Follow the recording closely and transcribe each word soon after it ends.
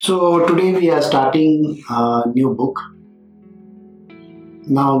So today we are starting a new book.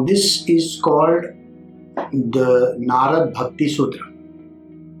 Now this is called the Narad Bhakti Sutra.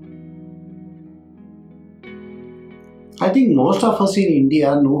 I think most of us in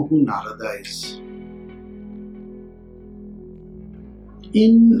India know who Narada is.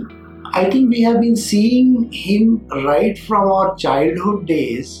 I think we have been seeing him right from our childhood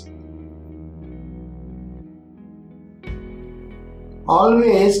days,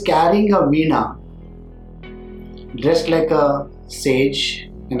 always carrying a veena, dressed like a sage,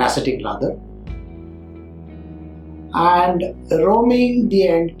 an ascetic rather, and roaming the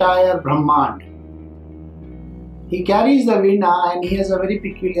entire Brahmand. He carries the veena and he has a very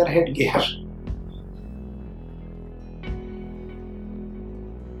peculiar headgear.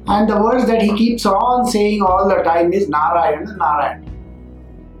 And the words that he keeps on saying all the time is Narayana, Narayana.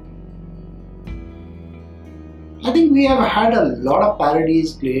 I think we have had a lot of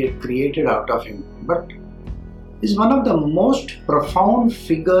parodies created out of him, but he's one of the most profound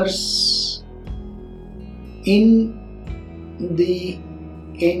figures in the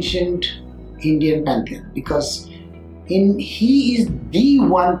ancient Indian pantheon, because he is the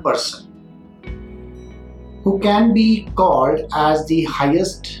one person who can be called as the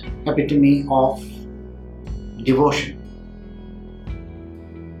highest epitome of devotion.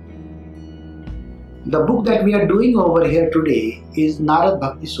 The book that we are doing over here today is Narad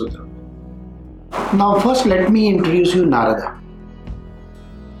Bhakti Sutra. Now first let me introduce you Narada.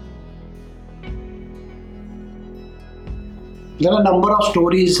 There are a number of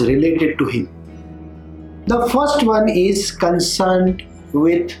stories related to him. The first one is concerned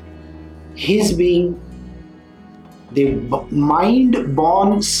with his being the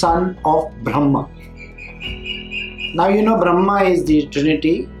mind-born son of Brahma. Now you know Brahma is the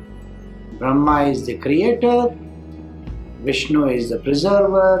Trinity. Brahma is the creator, Vishnu is the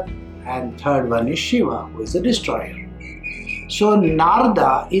preserver, and third one is Shiva, who is the destroyer. So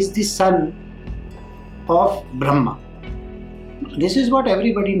Narada is the son of Brahma. This is what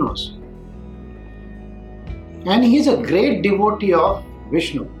everybody knows. And he is a great devotee of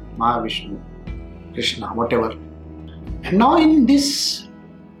Vishnu, Mahavishnu, Krishna, whatever. And now in this,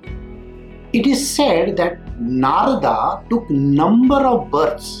 it is said that Narada took number of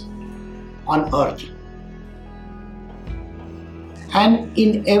births on earth, and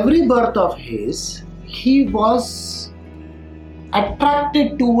in every birth of his he was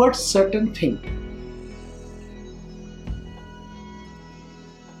attracted towards certain thing.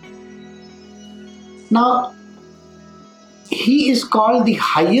 Now he is called the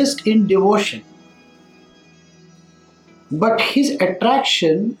highest in devotion, but his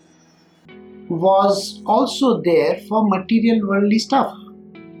attraction was also there for material worldly stuff.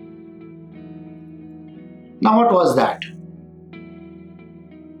 Now what was that?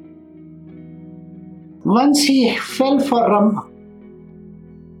 Once he fell for Rama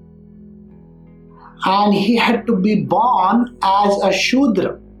and he had to be born as a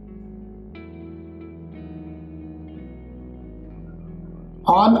Shudra.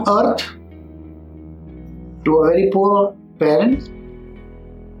 On earth to a very poor parent.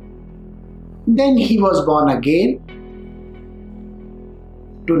 Then he was born again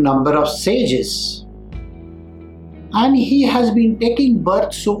to number of sages. And he has been taking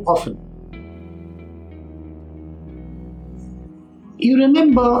birth so often. You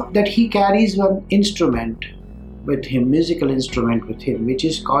remember that he carries one instrument with him, musical instrument with him, which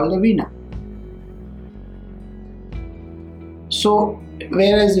is called the veena. So,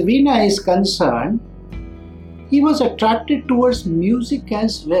 whereas veena is concerned, he was attracted towards music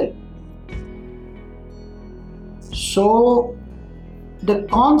as well. So, the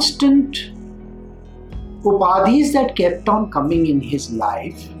constant upadhis that kept on coming in his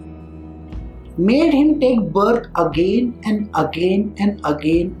life made him take birth again and again and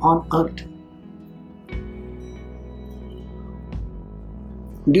again on earth.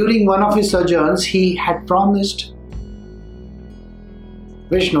 During one of his sojourns, he had promised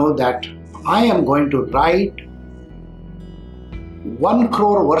Vishnu that I am going to write 1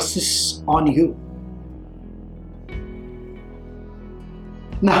 crore verses on you.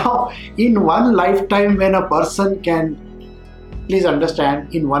 Now, in one lifetime, when a person can, please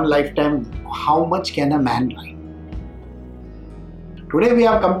understand, in one lifetime, how much can a man write? Today we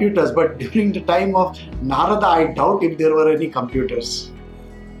have computers, but during the time of Narada, I doubt if there were any computers.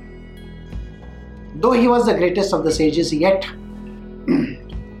 Though he was the greatest of the sages, yet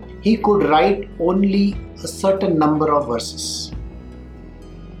he could write only a certain number of verses.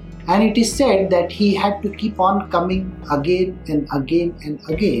 And it is said that he had to keep on coming again and again and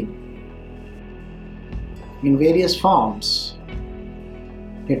again in various forms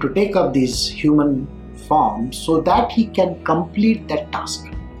He had to take up this human form so that he can complete that task.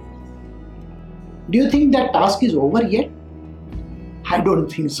 Do you think that task is over yet? I don't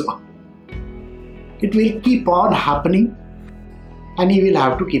think so. It will keep on happening and he will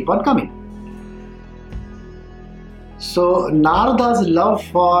have to keep on coming. So Narada's love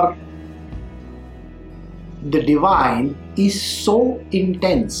for the divine is so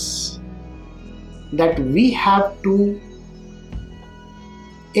intense that we have to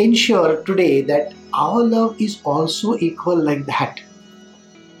ensure today that our love is also equal like that.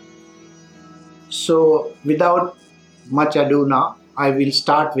 So without much ado now, I will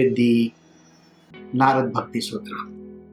start with the Narad Bhakti Sutra.